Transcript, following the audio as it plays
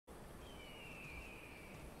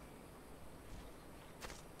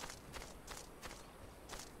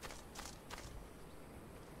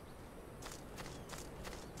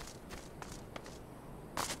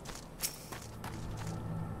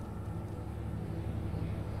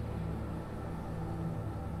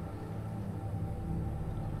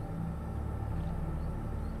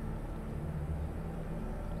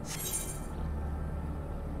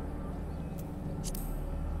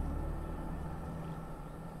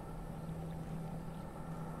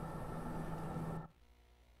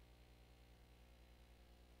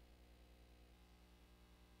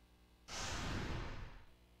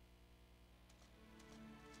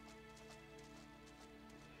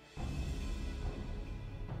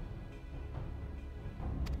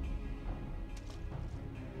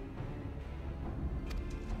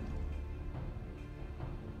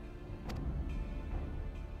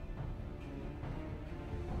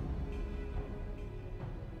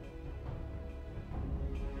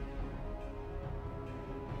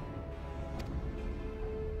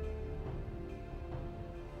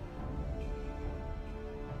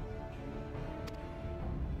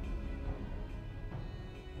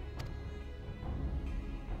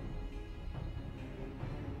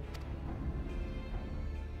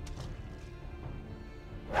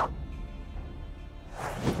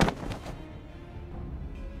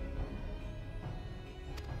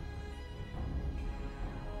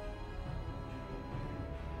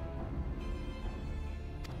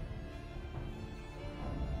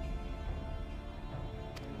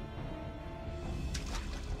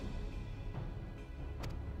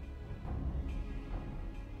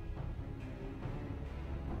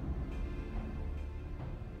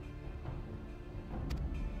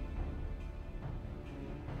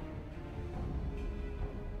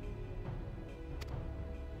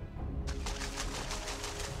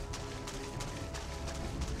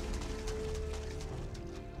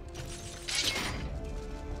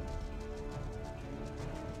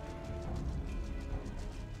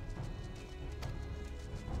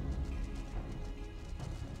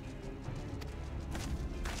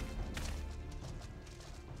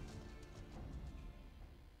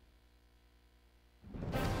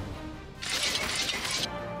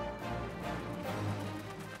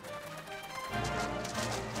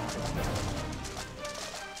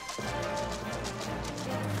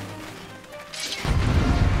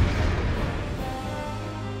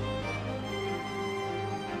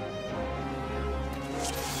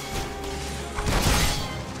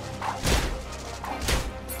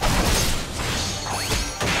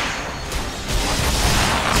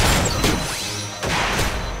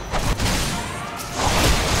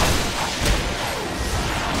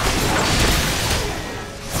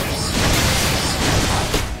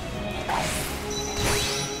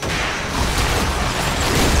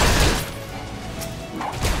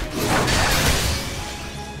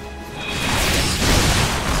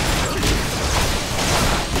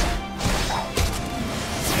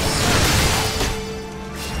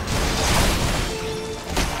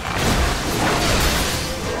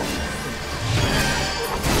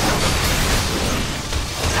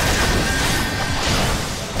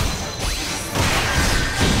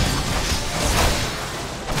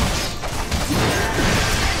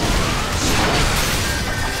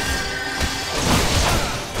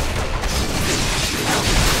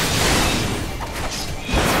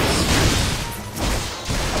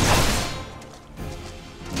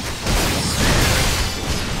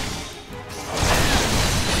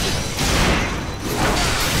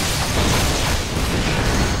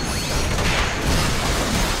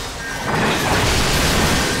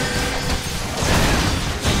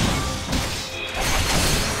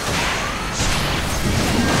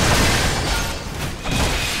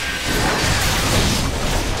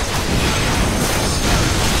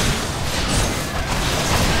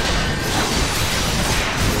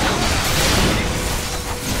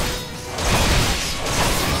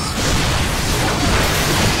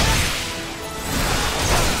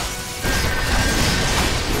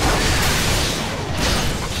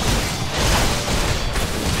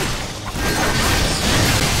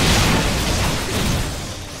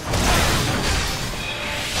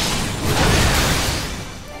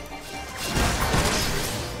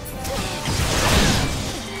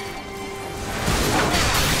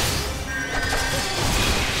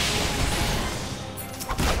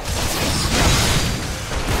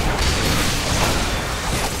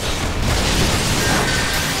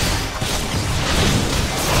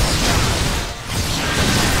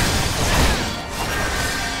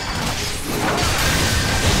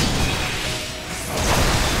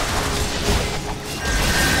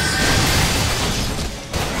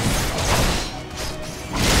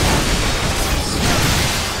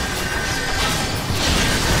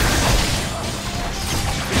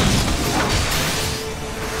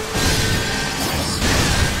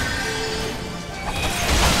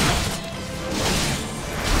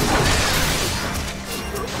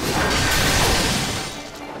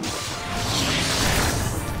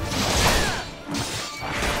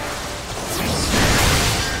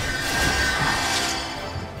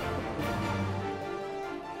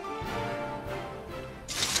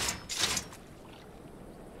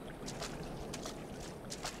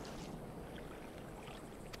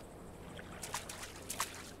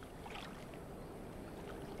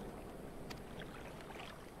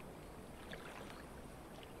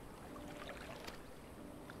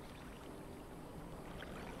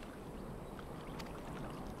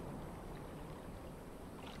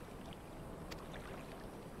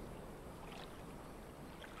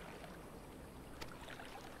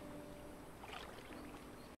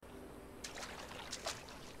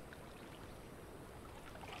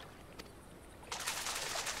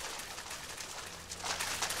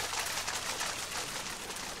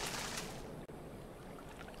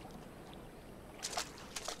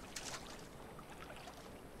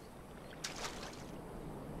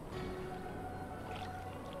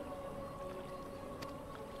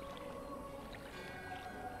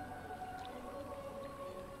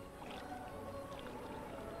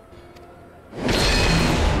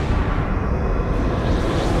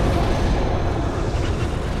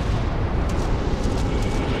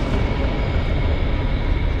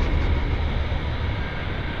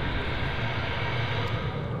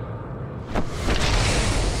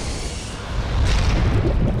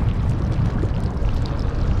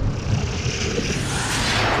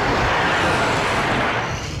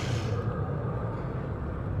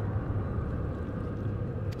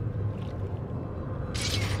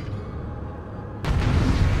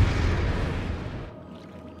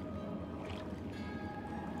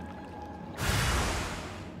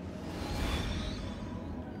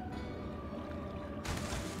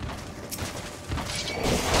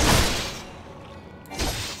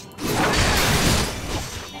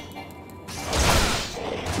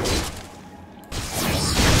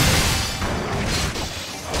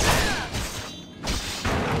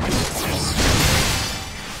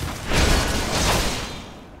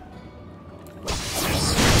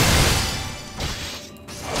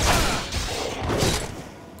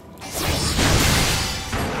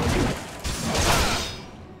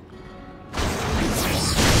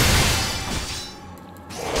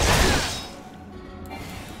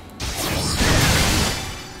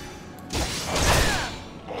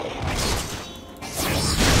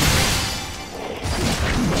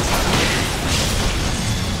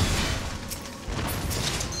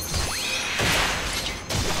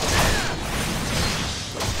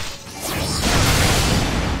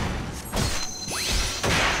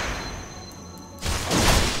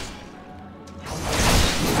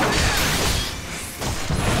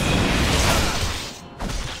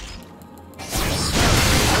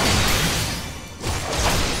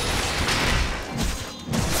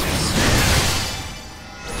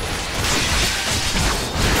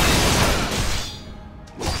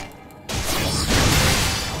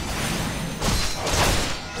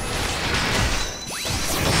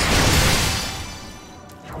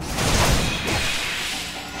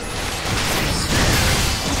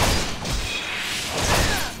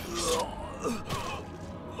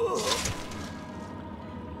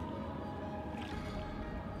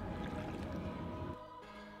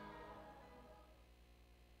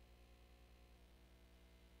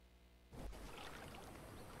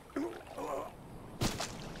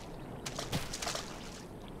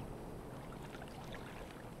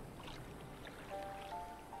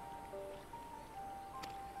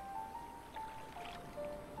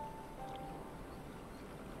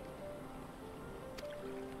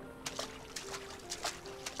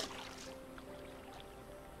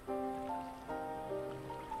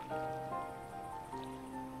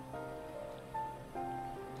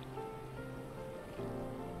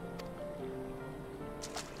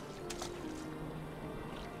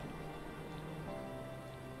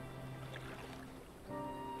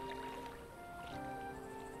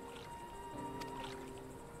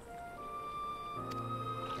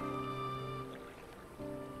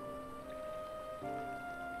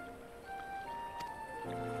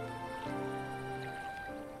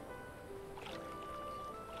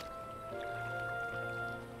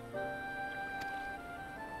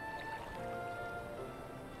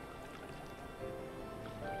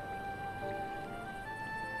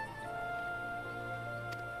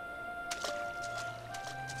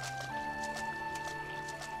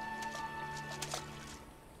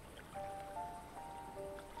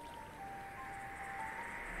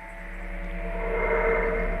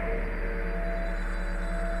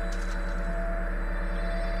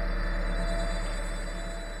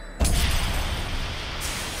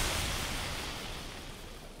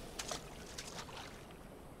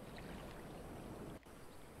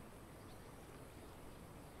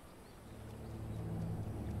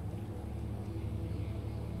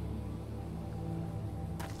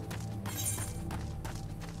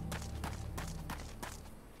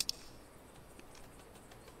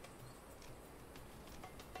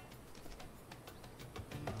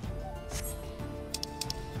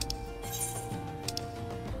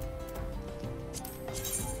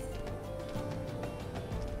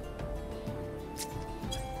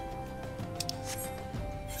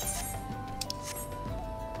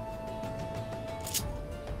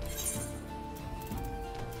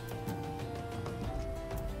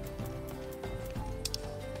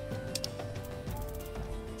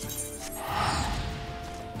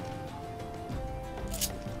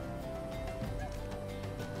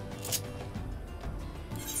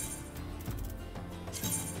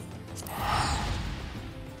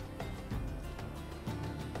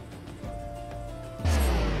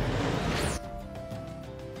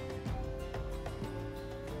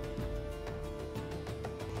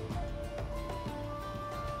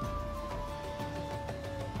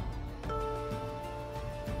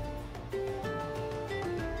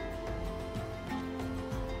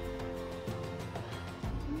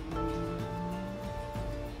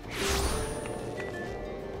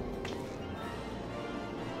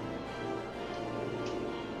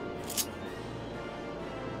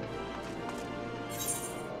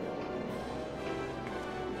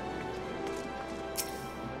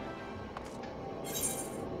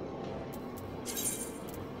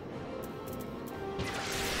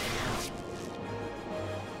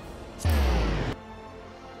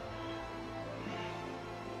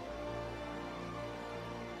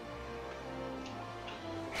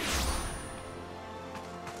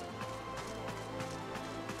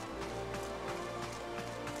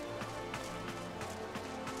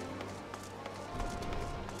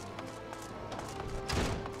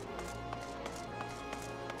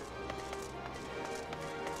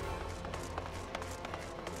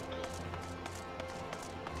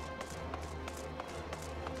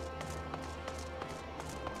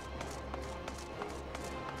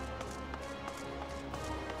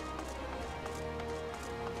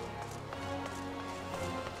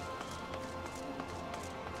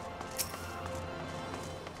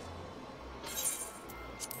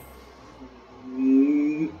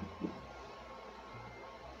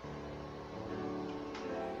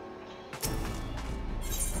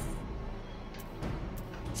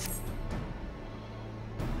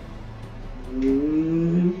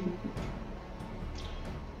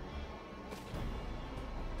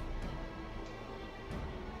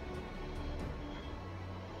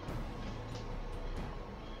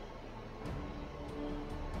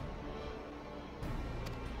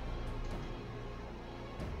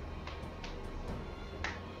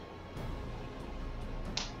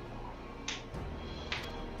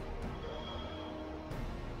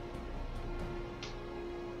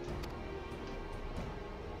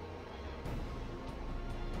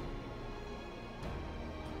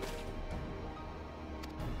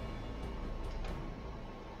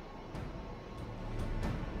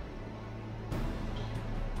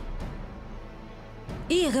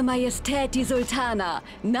Ihre Majestät die Sultana,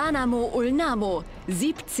 Nanamo Ulnamo,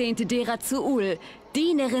 17. Derazuul,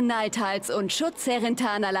 Dienerin Neitals und Schutzherrin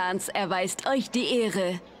Tanalans, erweist euch die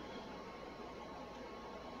Ehre.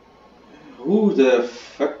 Who the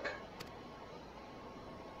fuck?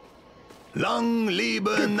 Lang lebe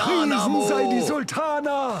Gepriesen Nanamo! sei die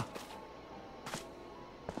Sultana!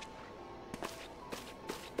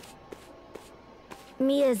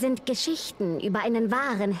 Mir sind Geschichten über einen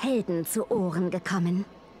wahren Helden zu Ohren gekommen,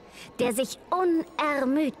 der sich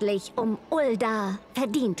unermüdlich um Ulda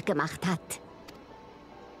verdient gemacht hat.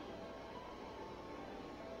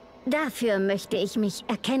 Dafür möchte ich mich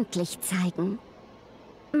erkenntlich zeigen.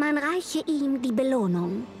 Man reiche ihm die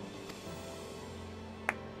Belohnung.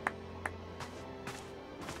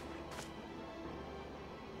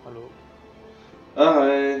 Hallo.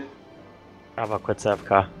 Hi. Aber kurz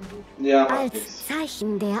AFK. Ja, macht Als nix.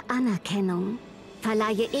 Zeichen der Anerkennung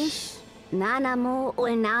verleihe ich, Nanamo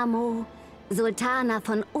Ulnamo, Sultana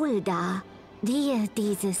von Ulda, dir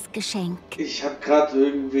dieses Geschenk. Ich hab grad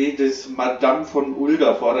irgendwie das Madame von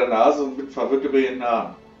Ulda vor der Nase und bin verwirrt über ihren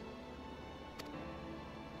Namen.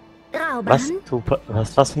 Rauban, Was? Du,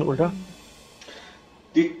 was für ein Ulda?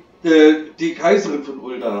 Die Kaiserin von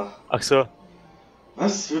Ulda. Ach so.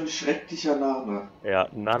 Was für ein schrecklicher Name. Ja,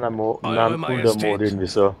 Nanamo, Eure Ulnamo, Majestät. irgendwie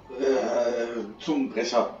so.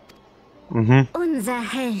 Zungenbrecher. Mhm. unser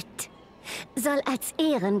Held, soll als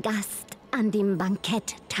Ehrengast an dem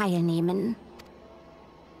Bankett teilnehmen.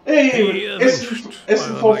 Hey, Ihr Essen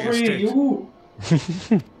wünscht, for Eure free, Majestät. juhu.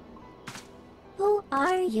 Who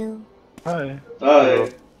are you? Hi. Hi.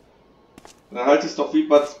 Dann halt es doch wie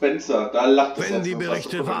Bud Spencer. Da lacht es Wenn jetzt die noch, was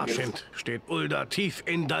Berichte du wahr vorhin sind, steht Ulda tief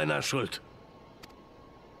in deiner Schuld.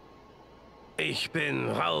 Ich bin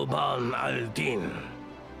Rauban al-Din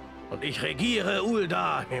und ich regiere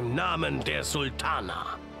Ulda im Namen der Sultana.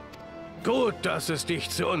 Gut, dass es dich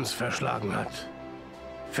zu uns verschlagen hat.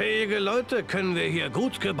 Fähige Leute können wir hier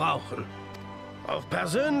gut gebrauchen. Auf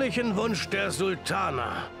persönlichen Wunsch der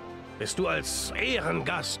Sultana bist du als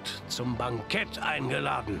Ehrengast zum Bankett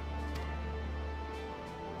eingeladen.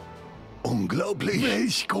 Unglaublich!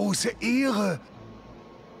 Welch große Ehre!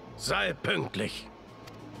 Sei pünktlich.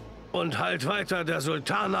 Und halt weiter der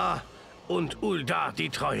Sultana und Ulda die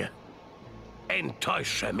Treue.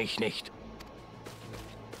 Enttäusche mich nicht.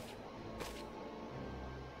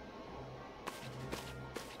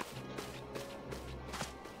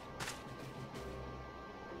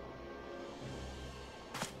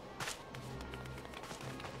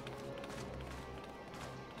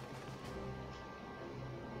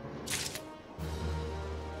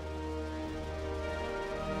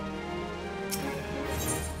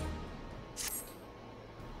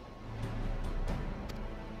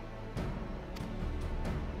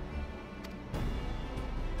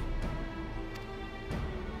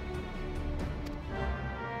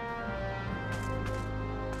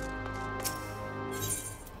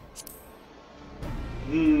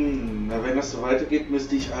 Na, wenn das so weitergeht,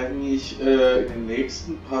 müsste ich eigentlich in den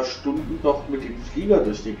nächsten paar Stunden doch mit dem Flieger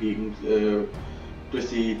durch die Gegend, durch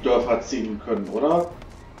die Dörfer ziehen können, oder?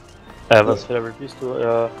 Was für Level bist du?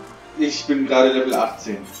 Ich bin gerade Level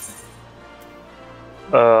 18.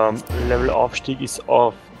 Levelaufstieg ist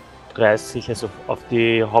auf 30, also auf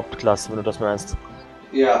die Hauptklasse, wenn du das meinst.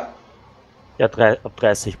 Ja. Ja, ab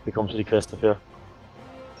 30 bekommst du die Quest dafür.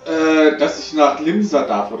 Dass ich nach Limsa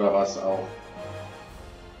darf oder was auch.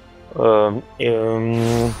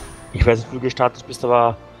 Ich weiß nicht, wie du gestartet bist,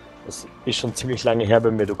 aber das ist schon ziemlich lange her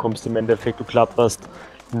bei mir. Du kommst im Endeffekt, du klapperst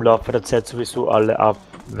im Laufe der Zeit sowieso alle ab,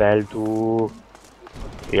 weil du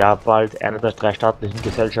ja bald einer der 3 staatlichen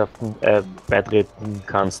Gesellschaften beitreten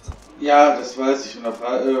kannst. Ja, das weiß ich. Und da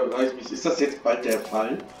frage ich mich, ist das jetzt bald der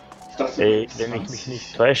Fall? Ich dachte, Wenn ich mich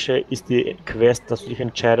nicht täusche, ist die Quest, dass du dich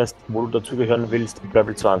entscheidest, wo du dazugehören willst, mit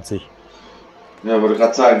Level 20. Ja, wollte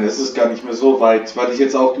gerade sagen, es ist gar nicht mehr so weit, weil ich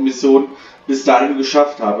jetzt auch die Mission bis dahin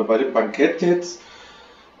geschafft habe. Bei dem Bankett jetzt,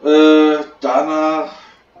 danach,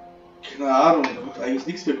 keine Ahnung, kommt eigentlich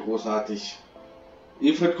nichts mehr großartig.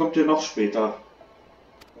 Efred kommt ja noch später.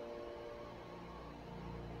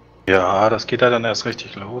 Ja, das geht ja dann erst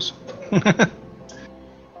richtig los.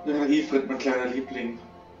 Ja, Efred, mein kleiner Liebling.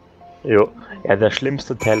 Jo, ja, der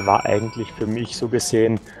schlimmste Teil war eigentlich für mich so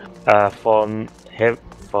gesehen von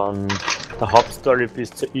der Hauptstory bis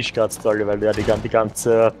zur Ishgard-Story, weil du ja die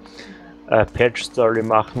ganze Patch-Story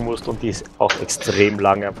machen musst und die ist auch extrem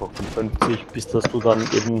lang, einfach von 50 bis dass du dann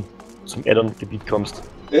eben zum Addon-Gebiet kommst.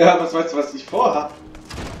 Ja, was weißt du, was ich vorhab?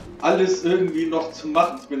 Alles irgendwie noch zu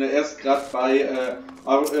machen. Ich bin ja erst gerade bei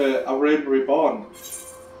Realm Reborn.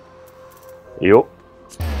 Jo.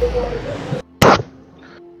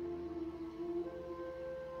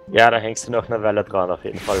 Ja, da hängst du noch eine Weile dran, auf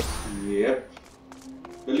jeden Fall. Yep.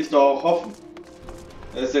 Will ich doch auch hoffen.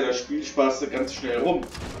 Da ist ja der Spielspaß ganz schnell rum.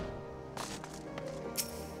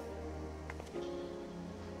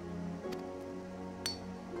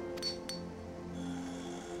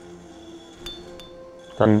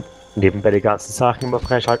 Dann nebenbei die ganzen Sachen immer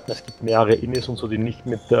freischalten. Es gibt mehrere Innis und so, die nicht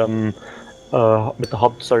mit der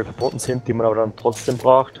Hauptstory verbunden sind, die man aber dann trotzdem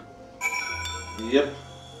braucht. Yep.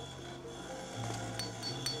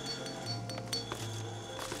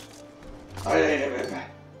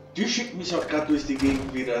 Die schickt mich auch gerade durch die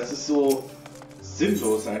Gegend wieder. Es ist so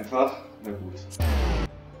sinnlos einfach. Na gut.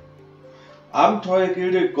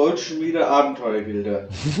 Abenteuergilde, Goldschmiede, Abenteuergilde.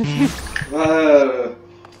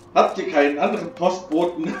 Habt ihr keinen anderen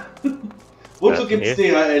Postboten? Wozu gibt's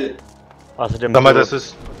DHL? Außerdem, Sag mal, das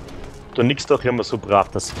ist... du nix doch immer so brav,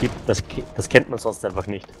 das kennt man sonst einfach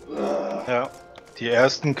nicht. Ja, die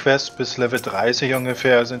ersten Quests bis Level 30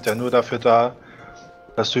 ungefähr sind ja nur dafür da,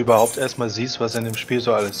 dass du überhaupt erstmal siehst, was in dem Spiel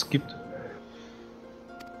so alles gibt.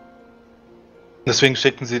 Deswegen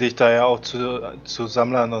schicken sie dich da ja auch zu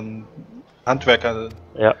Sammlern und Handwerkern.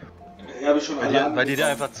 Ja. Ja, hab ich schon Weil die dir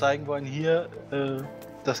einfach zeigen wollen, hier,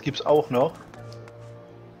 das gibt's auch noch.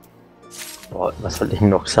 Boah, was soll ich denn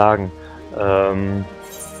noch sagen?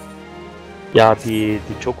 Ja, die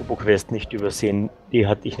Chocobo-Quest nicht übersehen, die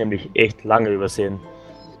hatte ich nämlich echt lange übersehen.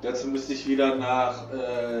 Dazu müsste ich wieder nach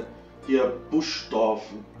hier Buschdorf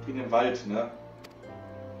in den Wald, ne?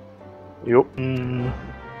 Jo.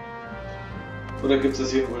 Oder gibt es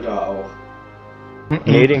das hier in Ulda auch?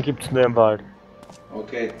 Nee, den gibt's nur im Wald.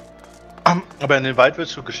 Okay. Aber in den Wald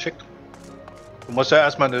wirst du geschickt. Du musst ja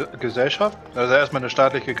erstmal eine Gesellschaft, also erstmal eine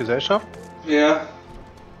staatliche Gesellschaft. Ja.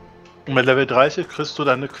 Und mit Level 30 kriegst du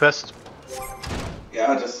dann eine Quest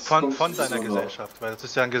Ja, das von deiner Gesellschaft, weil das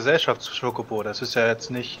ist ja ein Gesellschafts-Schokobo, das ist ja jetzt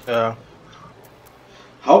nicht...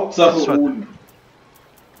 Hauptsache Das war- Ruhen.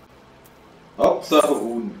 Hauptsache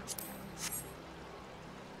Ruhen.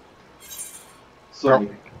 So. Ja.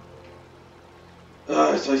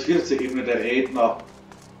 Jetzt habe ich wieder zur Ebene der Redner.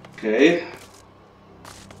 Okay.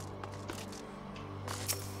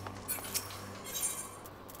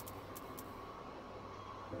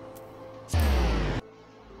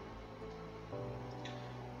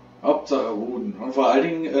 Hauptsache Ruhen. Und vor allen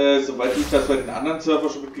Dingen, soweit ich das bei den anderen Servern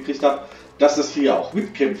schon mitgekriegt habe, dass das Vieh ja auch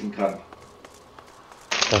mitkämpfen kann.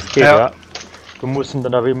 Das geht, Ja. ja. Du musst ihn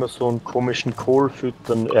dann aber immer so einen komischen Kohl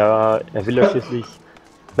füttern. Er will ja schließlich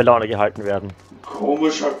bei Laune gehalten werden.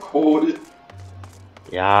 Komischer Kohl.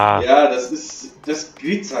 Ja, Ja, das ist das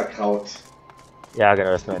Glitzerkraut. ja, genau,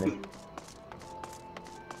 das meine ich.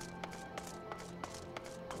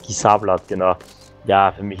 Gisablat, genau.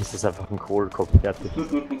 Ja, für mich ist das einfach ein Kohlkopf, fertig.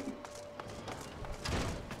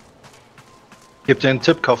 Gib dir einen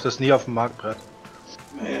Tipp, kauf das nie auf dem Marktbrett.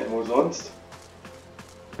 Nee, wo sonst?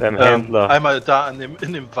 Beim Händler. Einmal da in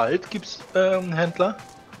dem Wald gibt's einen Händler.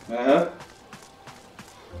 Ja.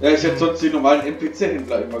 Ja, ich hätte sonst die normalen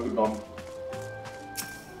NPC-Händler immer genommen.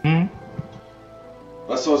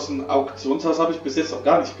 Was aus dem Auktionshaus habe ich bis jetzt noch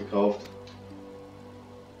gar nicht gekauft.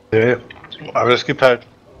 Nee. Aber es gibt halt,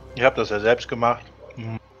 ich habe das ja selbst gemacht.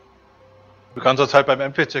 Du kannst das halt beim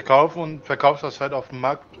NPC kaufen und verkaufst das halt auf dem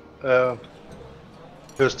Markt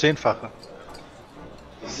fürs 10-fache.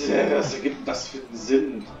 Was ergibt das für einen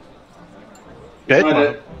Sinn? Geld Ich meine,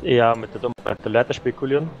 machen. Ja, mit der Dummheit der Leiter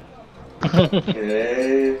spekulieren.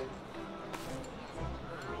 okay.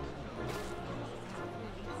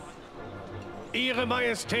 Ihre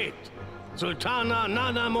Majestät, Sultana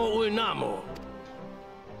Nanamo Ulnamo.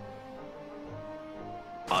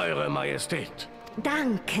 Eure Majestät.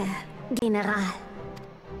 Danke, General.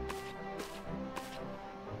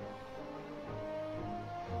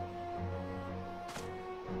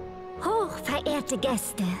 Hochverehrte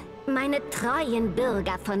Gäste, meine treuen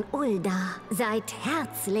Bürger von Ulda, seid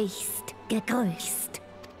herzlichst gegrüßt.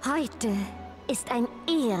 Heute ist ein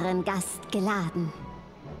Ehrengast geladen,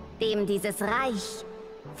 dem dieses Reich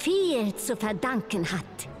viel zu verdanken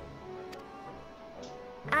hat.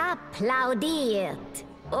 Applaudiert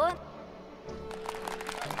und...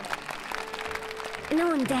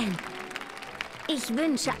 Nun denn, ich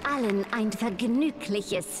wünsche allen ein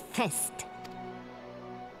vergnügliches Fest.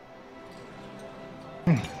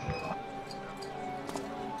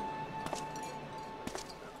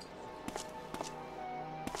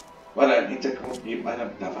 War da im Hintergrund neben einer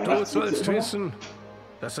Du Weihnachtsmütze sollst immer? wissen,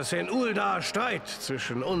 dass es in Ulda Streit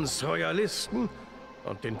zwischen uns Royalisten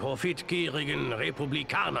und den profitgierigen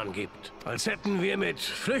Republikanern gibt. Als hätten wir mit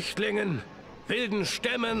Flüchtlingen, wilden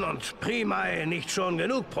Stämmen und Primae nicht schon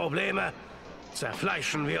genug Probleme,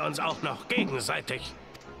 zerfleischen wir uns auch noch gegenseitig.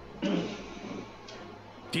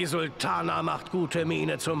 Die Sultana macht gute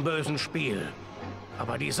Miene zum bösen Spiel.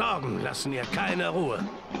 Aber die Sorgen lassen ihr keine Ruhe.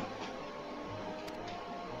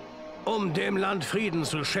 Um dem Land Frieden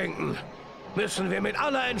zu schenken, müssen wir mit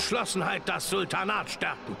aller Entschlossenheit das Sultanat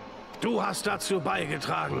stärken. Du hast dazu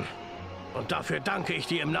beigetragen. Und dafür danke ich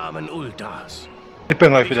dir im Namen Uldars. Ich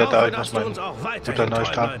bin gleich wieder hoffe, da. Ich dass muss du uns meinen auch weiterhin Mutter neu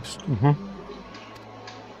treu starten. bleibst.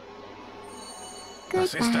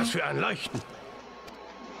 Was ist das für ein Leuchten?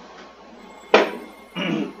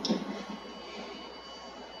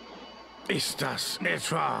 Ist das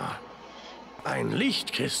etwa ein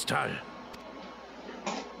Lichtkristall?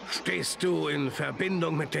 Stehst du in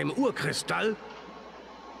Verbindung mit dem Urkristall?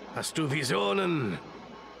 Hast du Visionen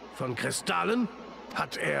von Kristallen?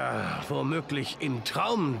 Hat er womöglich im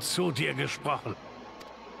Traum zu dir gesprochen?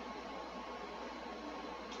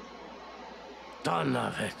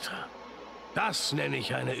 Donnerwetter. Das nenne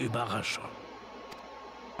ich eine Überraschung.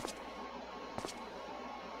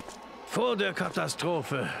 Vor der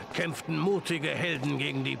Katastrophe kämpften mutige Helden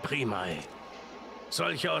gegen die Primai.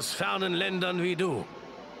 Solche aus fernen Ländern wie du.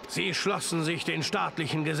 Sie schlossen sich den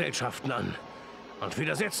staatlichen Gesellschaften an und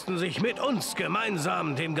widersetzten sich mit uns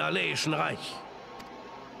gemeinsam dem Galeischen Reich.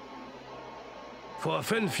 Vor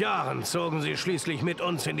 5 Jahren zogen sie schließlich mit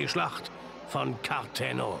uns in die Schlacht von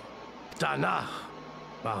Carteno. Danach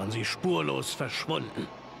waren sie spurlos verschwunden.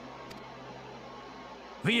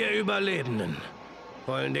 Wir Überlebenden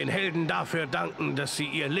wollen den Helden dafür danken, dass sie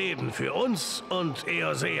ihr Leben für uns und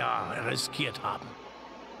Eosea riskiert haben.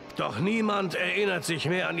 Doch niemand erinnert sich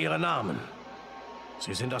mehr an ihre Namen.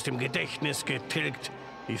 Sie sind aus dem Gedächtnis getilgt,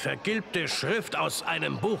 wie vergilbte Schrift aus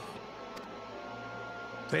einem Buch.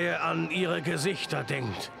 Wer an ihre Gesichter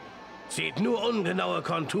denkt, sieht nur ungenaue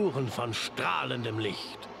Konturen von strahlendem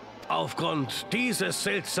Licht. Aufgrund dieses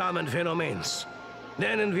seltsamen Phänomens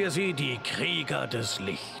nennen wir sie die Krieger des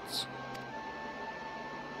Lichts.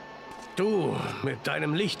 Du mit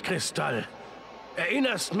deinem Lichtkristall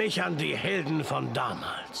erinnerst mich an die Helden von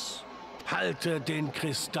damals. Halte den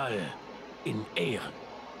Kristall in Ehren.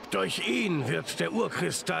 Durch ihn wird der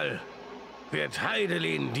Urkristall, wird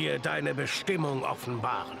Heidelin dir deine Bestimmung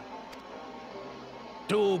offenbaren.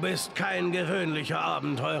 Du bist kein gewöhnlicher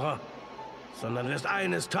Abenteurer, sondern wirst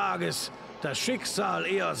eines Tages das Schicksal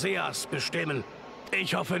Eoseas bestimmen.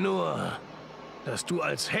 Ich hoffe nur, dass du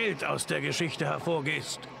als Held aus der Geschichte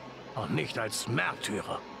hervorgehst und nicht als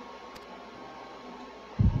Märtyrer.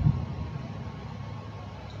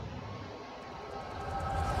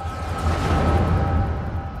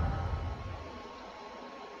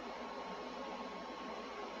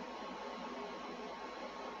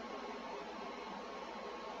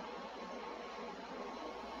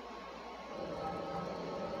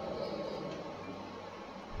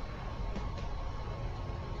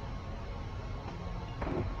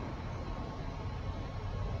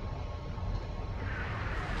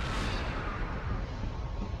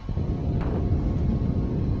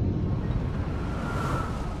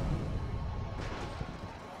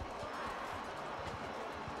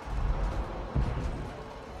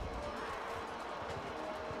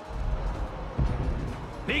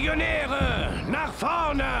 Legionäre, nach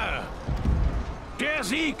vorne! Der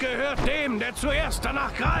Sieg gehört dem, der zuerst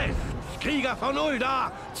danach greift. Krieger von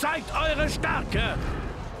Uldar, zeigt eure Stärke!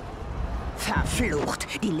 Verflucht!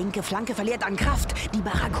 Die linke Flanke verliert an Kraft. Die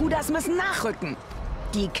Barracudas müssen nachrücken.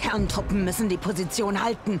 Die Kerntruppen müssen die Position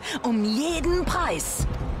halten, um jeden Preis.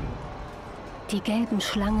 Die gelben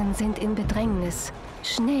Schlangen sind in Bedrängnis.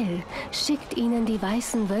 Schnell, schickt ihnen die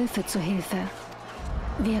weißen Wölfe zu Hilfe.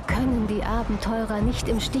 Wir können die Abenteurer nicht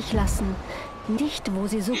im Stich lassen. Nicht, wo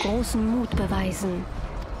sie so großen Mut beweisen.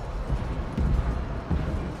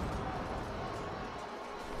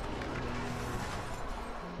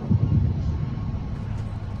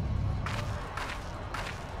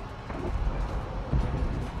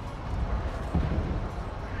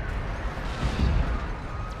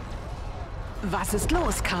 Was ist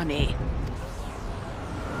los, Krone?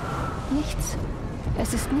 Nichts.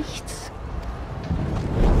 Es ist nichts.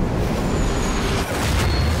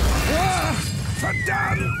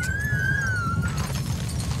 Verdammt!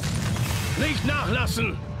 Nicht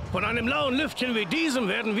nachlassen! Von einem lauen Lüftchen wie diesem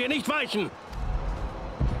werden wir nicht weichen!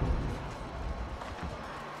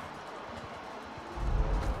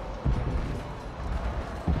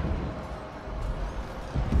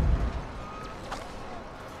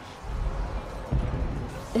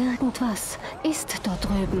 Irgendwas ist dort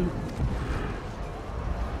drüben.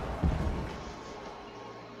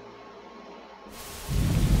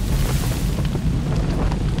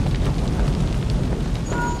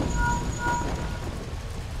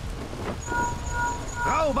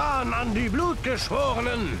 Raubahn an die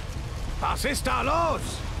Blutgeschworenen! Was ist da los?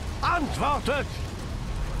 Antwortet!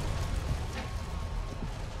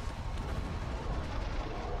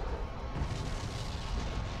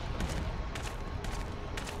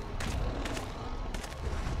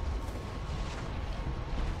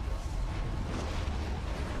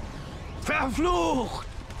 Verflucht!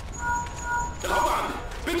 Raumann,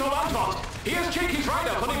 bitte um Antwort! Hier ist Jakey's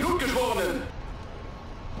Rider von den Blutgeschworenen!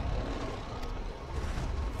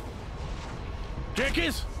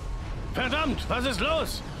 Jakey's? Verdammt, was ist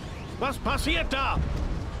los? Was passiert da?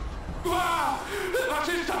 Uah, was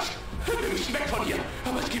ist das? Wir müssen weg von hier,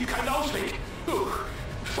 aber es gibt keinen Ausweg.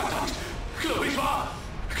 Verdammt! Kloviswar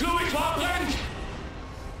brennt!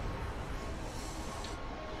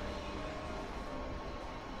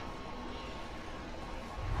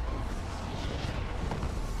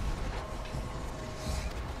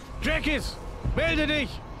 Jakey's! Melde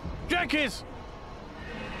dich! Jakey's!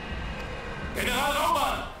 General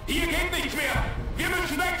Raumann, hier geht nichts mehr! Wir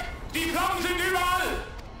müssen weg! Die Flammen sind überall!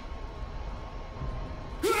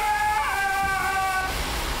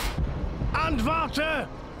 Antworte!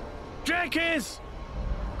 Jakey's!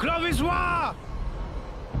 Kloviswar!